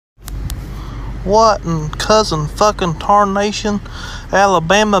What in cousin fucking tarnation,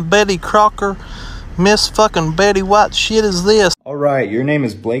 Alabama Betty Crocker, Miss fucking Betty White shit is this? Alright, your name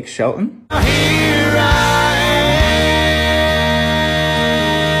is Blake Shelton? Here I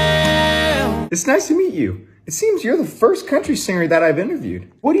am. It's nice to meet you. It seems you're the first country singer that I've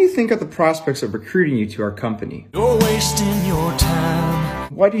interviewed. What do you think of the prospects of recruiting you to our company? You're wasting your time.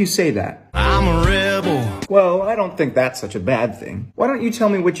 Why do you say that? I'm a rebel. Well, I don't think that's such a bad thing. Why don't you tell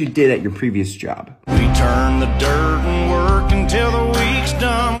me what you did at your previous job? We turn the dirt and work until the week's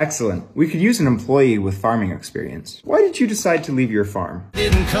done. Excellent. We could use an employee with farming experience. Why did you decide to leave your farm?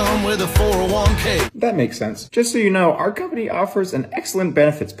 Didn't come with a 401k. That makes sense. Just so you know, our company offers an excellent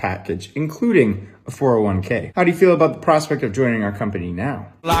benefits package, including a 401k. How do you feel about the prospect of joining our company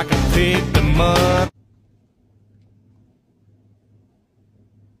now? Like a victim up.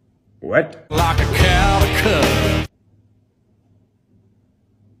 What? Like a cow to cut.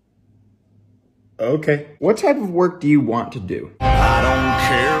 Okay. What type of work do you want to do? I don't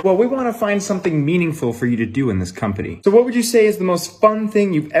care. Well, we want to find something meaningful for you to do in this company. So what would you say is the most fun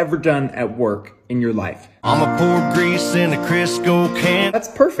thing you've ever done at work in your life? I'm a pour grease in a Crisco can. That's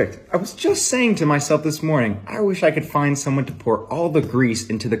perfect. I was just saying to myself this morning, I wish I could find someone to pour all the grease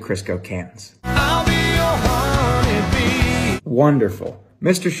into the Crisco cans. I'll be your honeybee. Wonderful.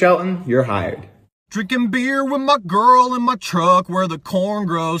 Mr. Shelton, you're hired. Drinking beer with my girl in my truck where the corn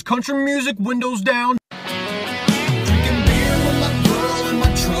grows. Country music, windows down. Drinking beer with my girl in my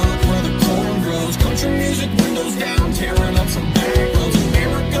truck where the corn grows. Country music, windows down. Tearing up some back roads.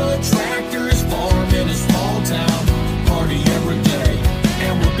 America tractor is farm in a small town. Party every day,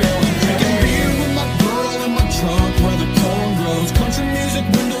 and we're going. Drinking beer with my girl in my truck where the corn grows. Country music,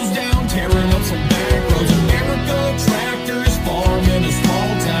 windows down. Tearing up some back roads. America tractor is farm in a small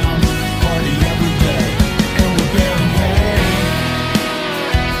town. Party every day, and we're going.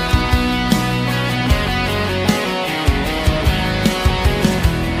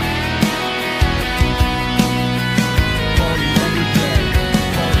 Party every day, party every day.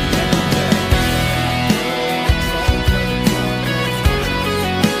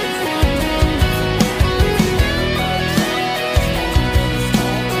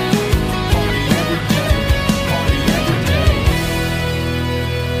 Party every day, party every day.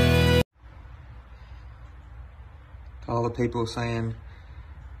 All the people saying,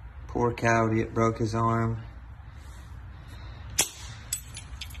 poor cow, it broke his arm.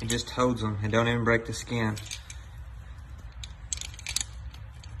 It just holds him and don't even break the skin.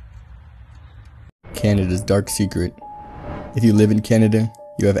 Canada's dark secret. If you live in Canada,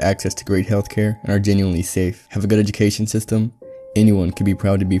 you have access to great healthcare and are genuinely safe. Have a good education system. Anyone can be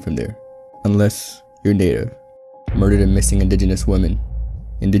proud to be from there. Unless you're Native. Murdered and missing Indigenous women.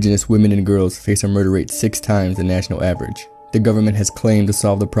 Indigenous women and girls face a murder rate 6 times the national average. The government has claimed to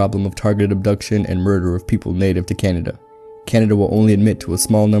solve the problem of targeted abduction and murder of people native to Canada. Canada will only admit to a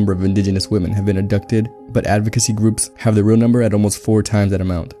small number of Indigenous women have been abducted, but advocacy groups have the real number at almost 4 times that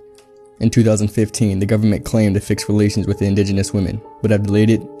amount. In 2015, the government claimed to fix relations with the Indigenous women, but have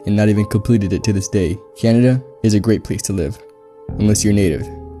delayed it and not even completed it to this day. Canada is a great place to live, unless you're Native.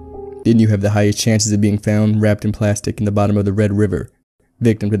 Then you have the highest chances of being found wrapped in plastic in the bottom of the Red River,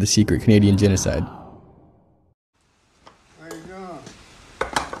 victim to the secret Canadian genocide. Where you going?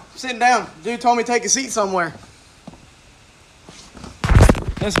 Sitting down. Dude told me to take a seat somewhere.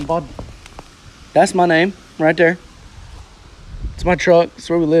 Listen, bud. That's my name, right there. It's my truck. It's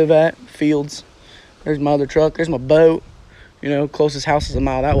where we live at. Fields. There's my other truck. There's my boat. You know, closest house is a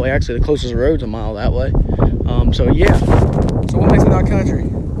mile that way. Actually, the closest road's a mile that way. So yeah. So what makes me not country?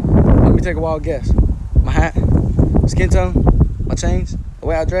 Let me take a wild guess. My hat, skin tone, my chains, the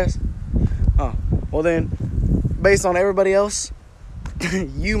way I dress. Oh, well then, based on everybody else,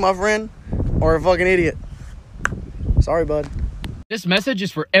 you, my friend, are a fucking idiot. Sorry, bud. This message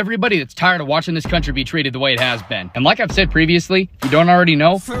is for everybody that's tired of watching this country be treated the way it has been. And like I've said previously, if you don't already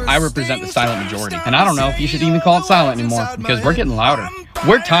know, I represent the silent majority. And I don't know if you should even call it silent anymore, because we're getting louder.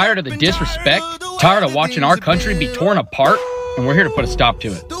 We're tired of the disrespect, tired of watching our country be torn apart, and we're here to put a stop to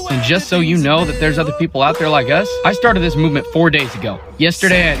it. And just so you know that there's other people out there like us, I started this movement 4 days ago.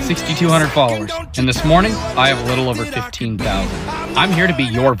 Yesterday I had 6,200 followers, and this morning I have a little over 15,000. I'm here to be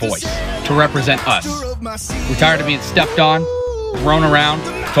your voice, to represent us. We're tired of being stepped on, thrown around,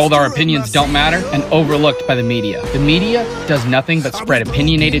 told our opinions don't matter, and overlooked by the media. The media does nothing but spread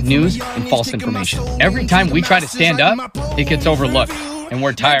opinionated news and false information. Every time we try to stand up, it gets overlooked, and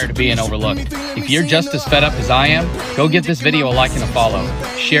we're tired of being overlooked. If you're just as fed up as I am, go give this video a like and a follow.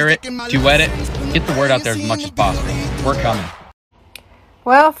 Share it, duet it, get the word out there as much as possible. We're coming.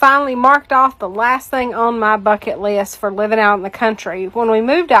 Well, finally marked off the last thing on my bucket list for living out in the country. When we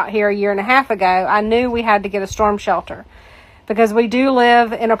moved out here a year and a half ago, I knew we had to get a storm shelter because we do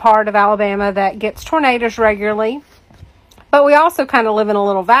live in a part of Alabama that gets tornadoes regularly, but we also kind of live in a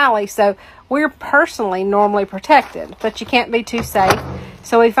little valley, so we're personally normally protected, but you can't be too safe.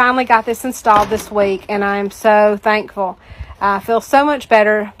 So we finally got this installed this week, and I am so thankful. I feel so much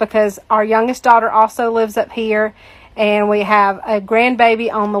better because our youngest daughter also lives up here, and we have a grandbaby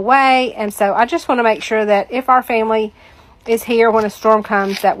on the way, and so I just want to make sure that if our family is here when a storm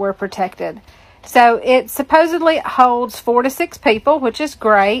comes, that we're protected. So it supposedly holds 4 to 6 people, which is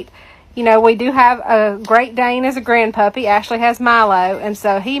great. You know, we do have a Great Dane as a grandpuppy. Ashley has Milo, and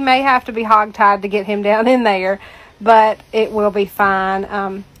so he may have to be hogtied to get him down in there, but it will be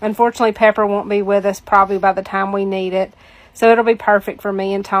fine. Unfortunately, Pepper won't be with us probably by the time we need it, so it'll be perfect for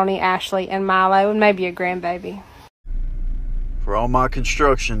me and Tony, Ashley, and Milo, and maybe a grandbaby. For all my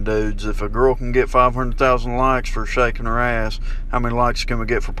construction dudes, if a girl can get 500,000 likes for shaking her ass, how many likes can we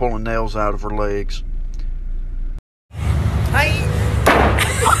get for pulling nails out of her legs?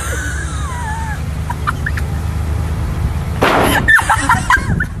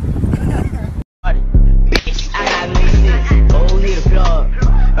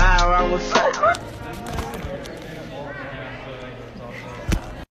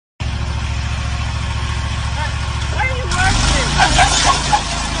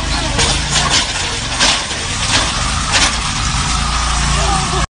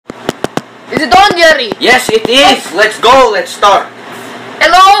 Is it on, Jerry? Yes, it is. Let's go. Let's start.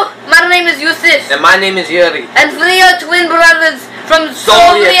 Hello, my name is Yusuf. And my name is Yuri. And we are twin brothers from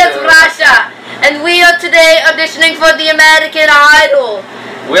Soviet Russia. And we are today auditioning for the American Idol.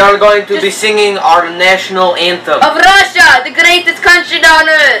 We are going to be singing our national anthem. Of Russia, the greatest country on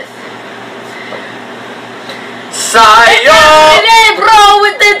earth.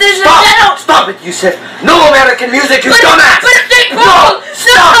 Stop it, Yusuf. No American music, you dumbass. But it's Jake Paul. No,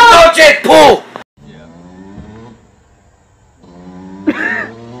 stop. No, Jake Paul.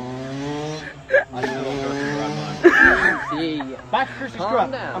 Back to Chris's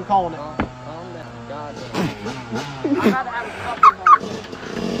truck. I'm calling it. Calm down. God. I gotta have a couple of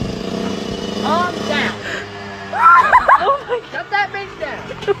calm down. Oh my God. Shut that bitch down.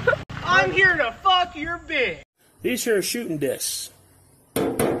 I'm here to fuck your bitch. These here are shooting discs.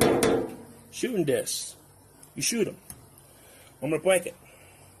 Shooting discs. You shoot them. I'm going to break it.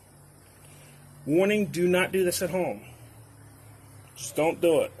 Warning, do not do this at home. Just don't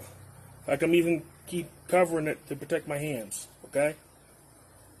do it. Like I'm even keep covering it to protect my hands. Okay?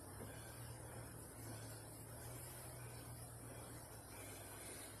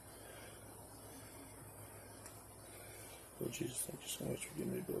 Oh Jesus, thank you so much for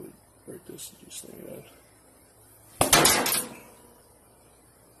giving me the ability to break this and just sling it out.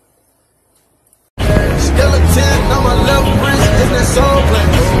 Skeleton on my left wrist, isn't that soul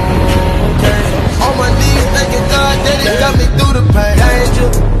place? On my knees, thanking God that He got me through the pain. Danger,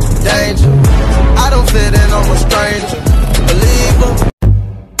 danger. I don't fit in, I'm a stranger. Believer.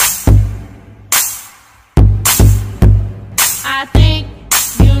 I think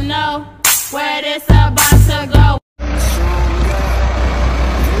you know where this about to go.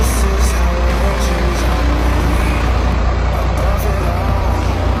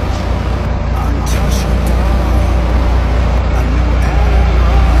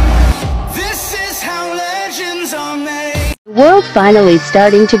 The world finally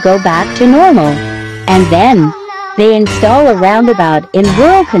starting to go back to normal. And then, they install a roundabout in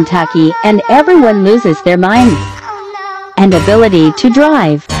rural Kentucky and everyone loses their minds and ability to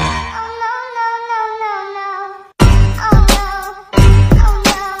drive.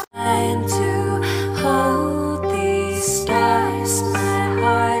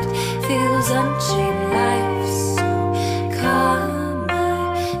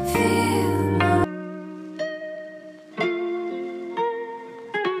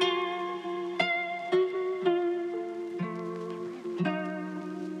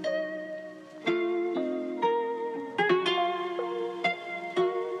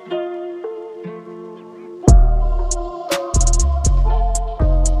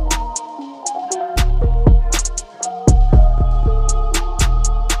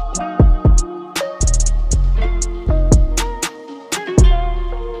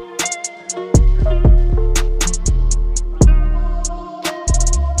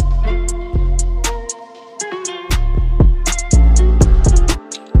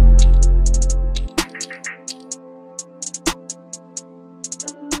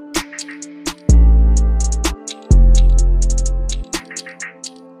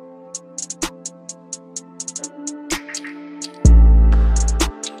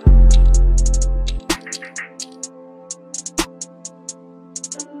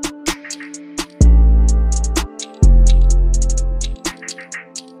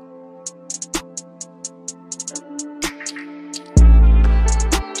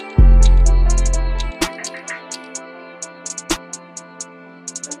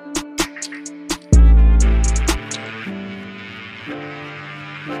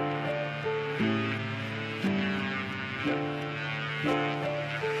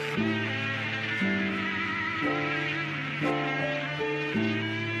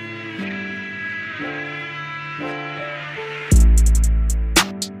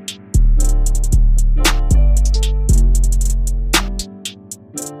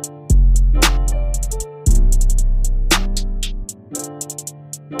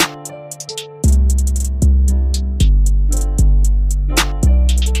 Bye.